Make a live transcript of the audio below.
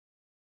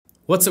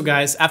What's up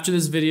guys? After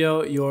this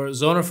video, your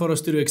Zoner Photo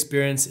Studio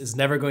experience is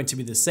never going to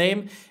be the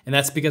same, and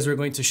that's because we're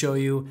going to show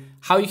you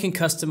how you can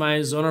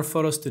customize Zoner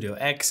Photo Studio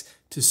X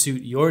to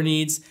suit your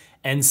needs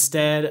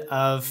instead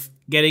of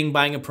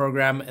buying a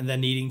program and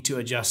then needing to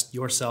adjust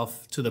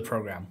yourself to the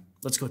program.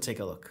 Let's go take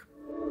a look.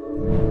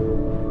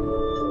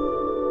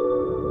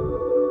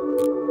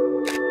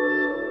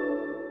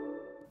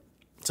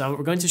 So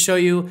we're going to show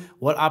you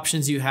what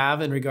options you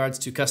have in regards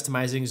to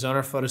customizing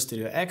Zoner Photo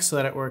Studio X so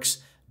that it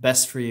works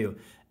best for you.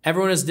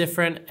 Everyone is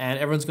different and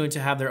everyone's going to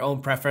have their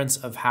own preference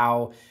of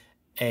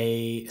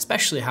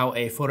especially how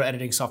a photo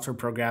editing software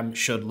program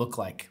should look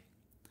like.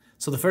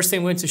 So the first thing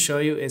I'm going to show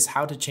you is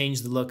how to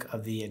change the look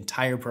of the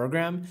entire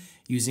program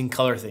using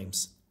color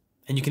themes.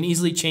 And you can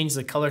easily change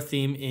the color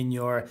theme in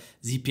your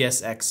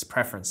ZPSX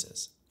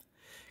preferences.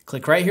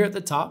 Click right here at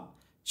the top,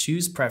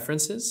 choose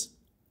Preferences,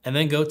 and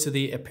then go to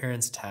the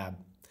Appearance tab.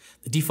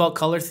 The default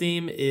color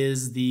theme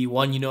is the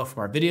one you know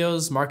from our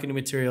videos, marketing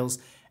materials,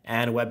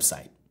 and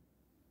website.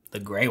 The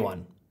gray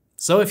one.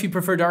 So if you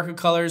prefer darker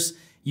colors,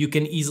 you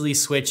can easily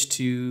switch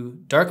to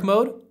dark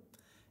mode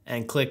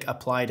and click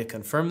apply to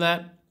confirm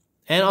that.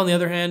 And on the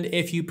other hand,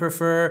 if you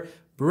prefer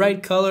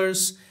bright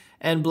colors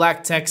and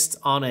black text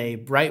on a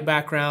bright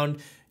background,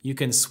 you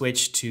can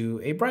switch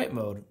to a bright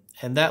mode.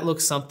 And that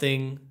looks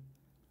something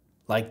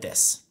like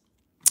this.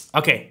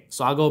 Okay,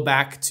 so I'll go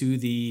back to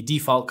the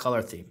default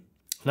color theme.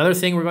 Another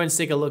thing we're going to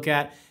take a look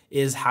at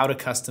is how to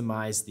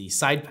customize the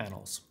side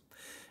panels.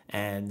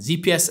 And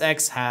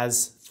ZPSX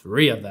has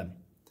 3 of them.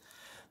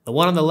 The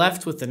one on the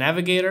left with the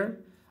navigator,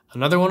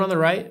 another one on the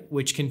right,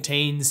 which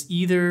contains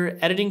either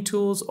editing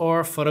tools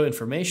or photo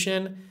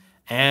information,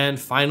 and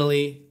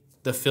finally,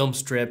 the film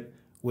strip,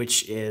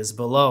 which is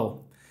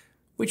below,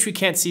 which we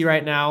can't see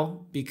right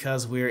now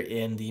because we're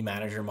in the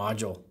manager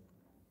module.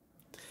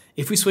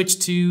 If we switch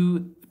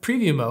to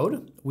preview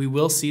mode, we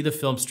will see the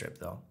film strip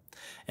though.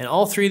 And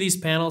all 3 of these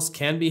panels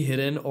can be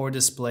hidden or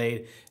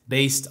displayed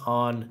based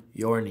on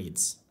your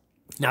needs.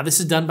 Now this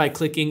is done by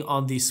clicking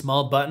on the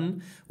small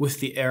button with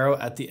the arrow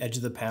at the edge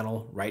of the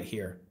panel right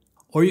here.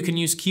 Or you can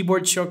use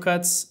keyboard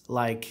shortcuts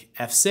like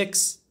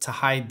F6 to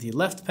hide the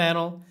left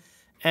panel,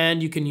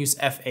 and you can use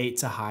F8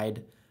 to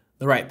hide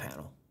the right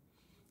panel.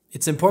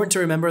 It's important to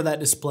remember that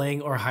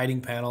displaying or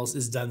hiding panels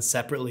is done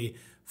separately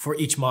for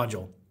each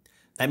module.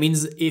 That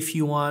means if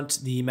you want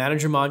the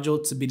manager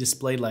module to be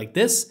displayed like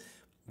this,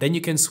 then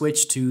you can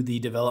switch to the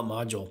develop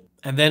module.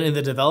 And then in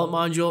the develop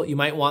module, you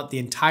might want the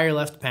entire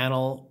left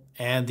panel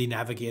and the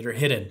navigator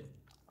hidden,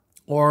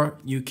 or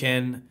you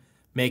can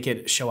make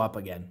it show up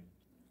again.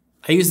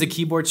 I use the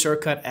keyboard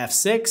shortcut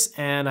F6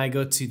 and I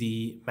go to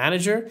the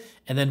manager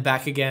and then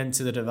back again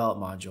to the develop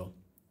module.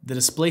 The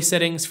display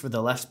settings for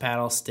the left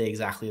panel stay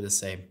exactly the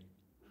same.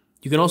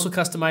 You can also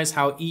customize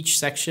how each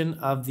section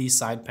of these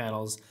side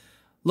panels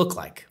look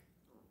like.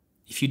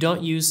 If you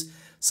don't use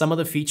some of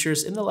the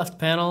features in the left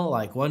panel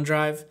like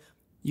OneDrive,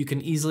 you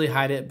can easily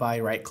hide it by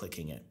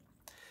right-clicking it.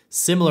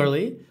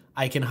 Similarly,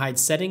 I can hide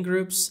setting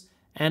groups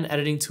and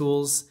editing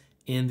tools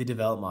in the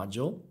develop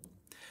module.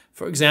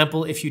 For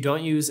example, if you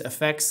don't use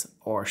effects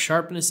or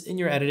sharpness in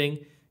your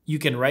editing, you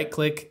can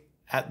right-click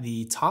at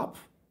the top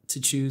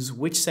to choose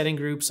which setting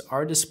groups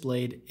are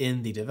displayed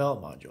in the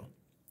develop module.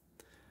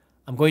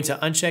 I'm going to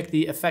uncheck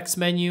the effects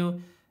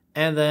menu,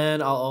 and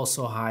then I'll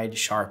also hide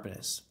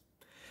sharpness.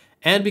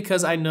 And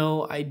because I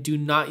know I do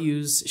not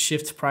use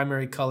shift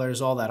primary colors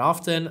all that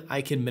often,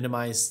 I can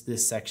minimize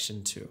this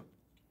section too.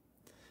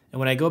 And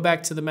when I go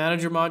back to the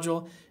manager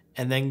module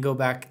and then go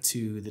back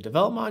to the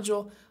develop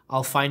module,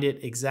 I'll find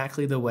it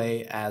exactly the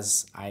way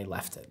as I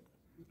left it.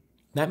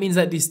 That means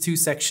that these 2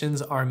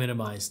 sections are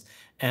minimized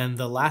and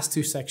the last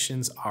 2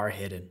 sections are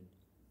hidden.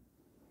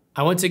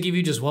 I want to give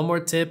you just one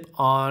more tip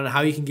on how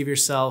you can give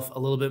yourself a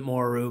little bit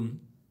more room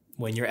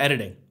when you're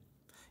editing.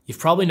 You've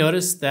probably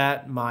noticed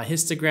that my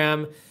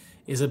histogram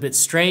is a bit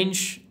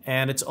strange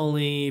and it's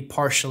only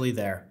partially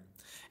there.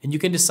 And you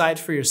can decide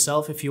for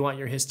yourself if you want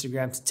your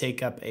histogram to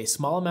take up a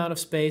small amount of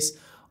space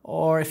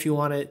or if you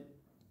want it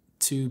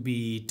to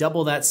be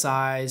double that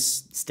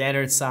size,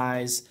 standard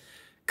size,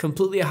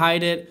 completely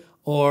hide it,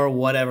 or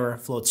whatever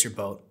floats your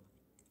boat.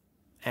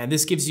 And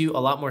this gives you a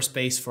lot more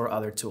space for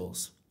other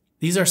tools.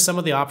 These are some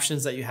of the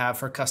options that you have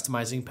for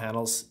customizing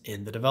panels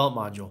in the develop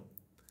module.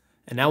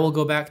 And now we'll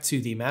go back to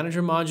the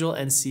manager module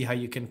and see how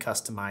you can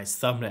customize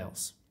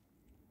thumbnails.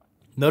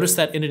 Notice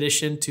that in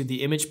addition to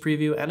the image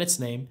preview and its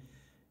name,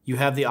 you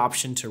have the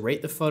option to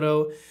rate the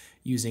photo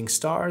using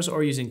stars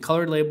or using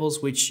colored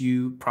labels, which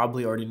you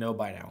probably already know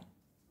by now.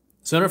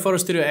 Zoner Photo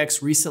Studio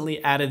X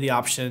recently added the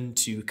option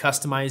to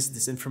customize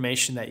this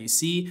information that you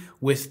see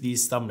with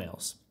these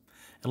thumbnails.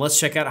 And let's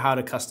check out how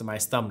to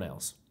customize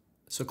thumbnails.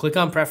 So click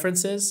on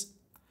Preferences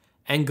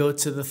and go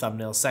to the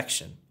Thumbnail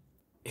section.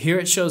 Here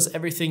it shows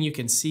everything you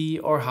can see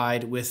or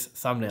hide with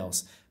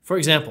thumbnails. For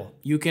example,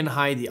 you can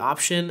hide the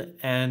option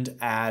and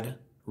add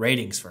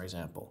ratings, for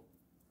example.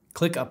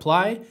 Click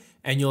Apply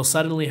and you'll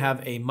suddenly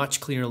have a much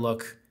cleaner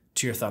look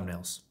to your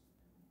thumbnails.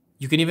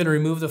 You can even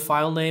remove the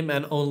file name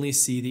and only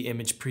see the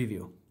image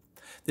preview.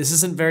 This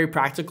isn't very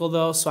practical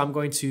though, so I'm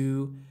going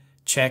to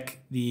check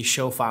the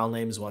show file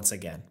names once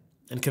again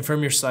and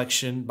confirm your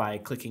selection by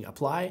clicking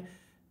apply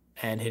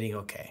and hitting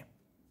OK.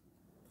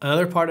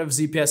 Another part of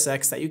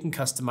ZPSX that you can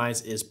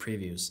customize is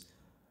previews.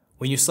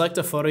 When you select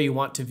a photo you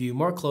want to view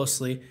more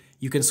closely,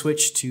 you can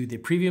switch to the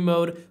preview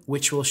mode,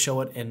 which will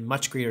show it in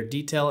much greater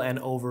detail and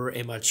over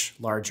a much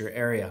larger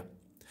area.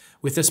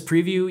 With this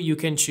preview, you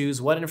can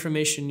choose what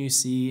information you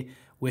see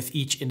with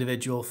each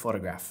individual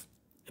photograph.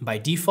 And by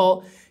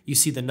default, you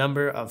see the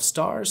number of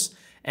stars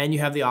and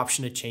you have the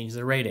option to change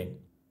the rating.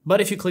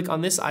 But if you click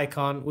on this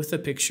icon with the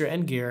picture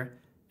and gear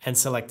and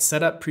select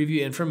Setup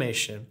Preview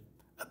Information,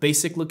 a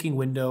basic looking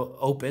window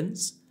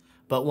opens,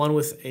 but one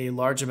with a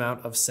large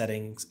amount of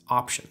settings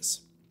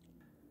options.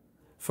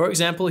 For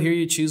example, here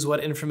you choose what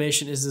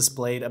information is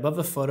displayed above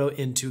the photo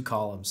in 2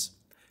 columns.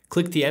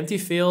 Click the empty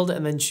field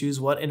and then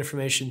choose what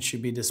information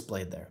should be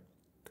displayed there.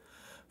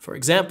 For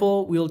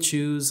example, we'll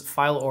choose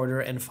file order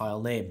and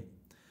file name.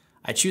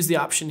 I choose the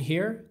option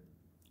here,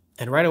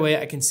 and right away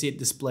I can see it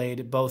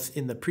displayed both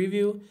in the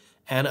preview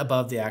and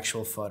above the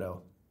actual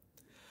photo.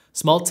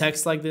 Small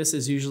text like this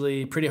is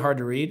usually pretty hard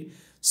to read,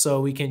 so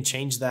we can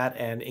change that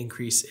and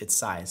increase its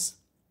size.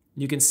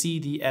 You can see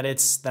the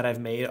edits that I've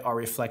made are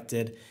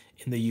reflected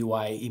in the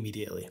UI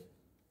immediately.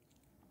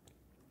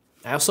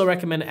 I also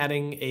recommend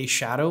adding a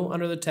shadow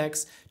under the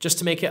text just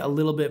to make it a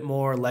little bit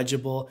more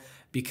legible,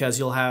 because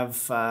you'll have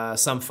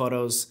some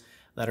photos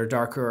that are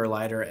darker or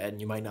lighter and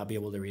you might not be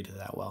able to read it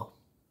that well.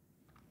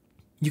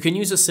 You can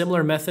use a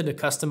similar method to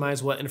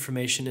customize what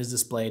information is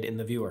displayed in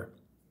the viewer.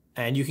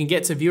 And you can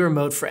get to viewer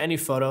mode for any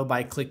photo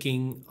by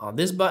clicking on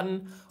this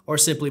button or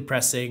simply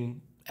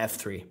pressing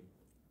F3.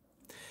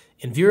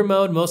 In viewer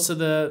mode, most of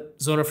the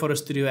Zoner Photo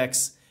Studio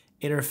X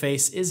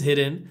interface is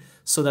hidden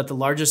so that the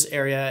largest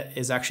area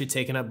is actually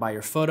taken up by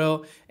your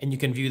photo and you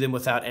can view them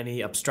without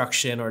any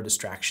obstruction or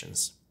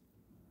distractions.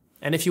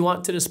 And if you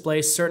want to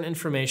display certain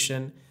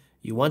information,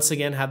 you once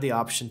again have the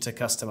option to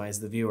customize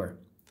the viewer.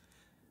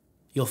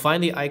 You'll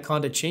find the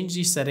icon to change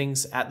these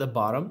settings at the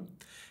bottom,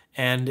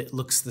 and it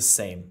looks the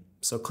same.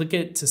 So click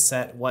it to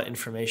set what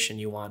information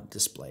you want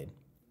displayed.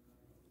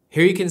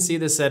 Here you can see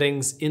the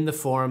settings in the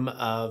form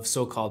of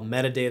so-called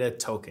metadata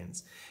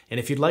tokens. And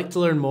if you'd like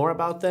to learn more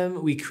about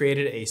them, we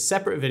created a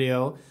separate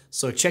video,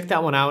 so check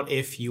that one out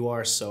if you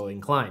are so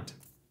inclined.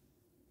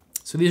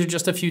 So these are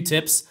just a few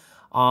tips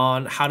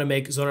on how to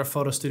make Zoner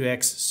Photo Studio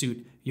X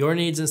suit your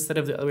needs instead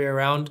of the other way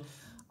around.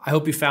 I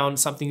hope you found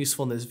something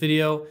useful in this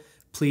video.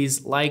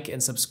 Please like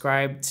and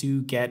subscribe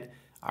to get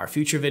our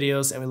future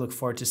videos, and we look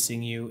forward to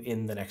seeing you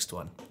in the next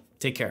one.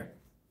 Take care.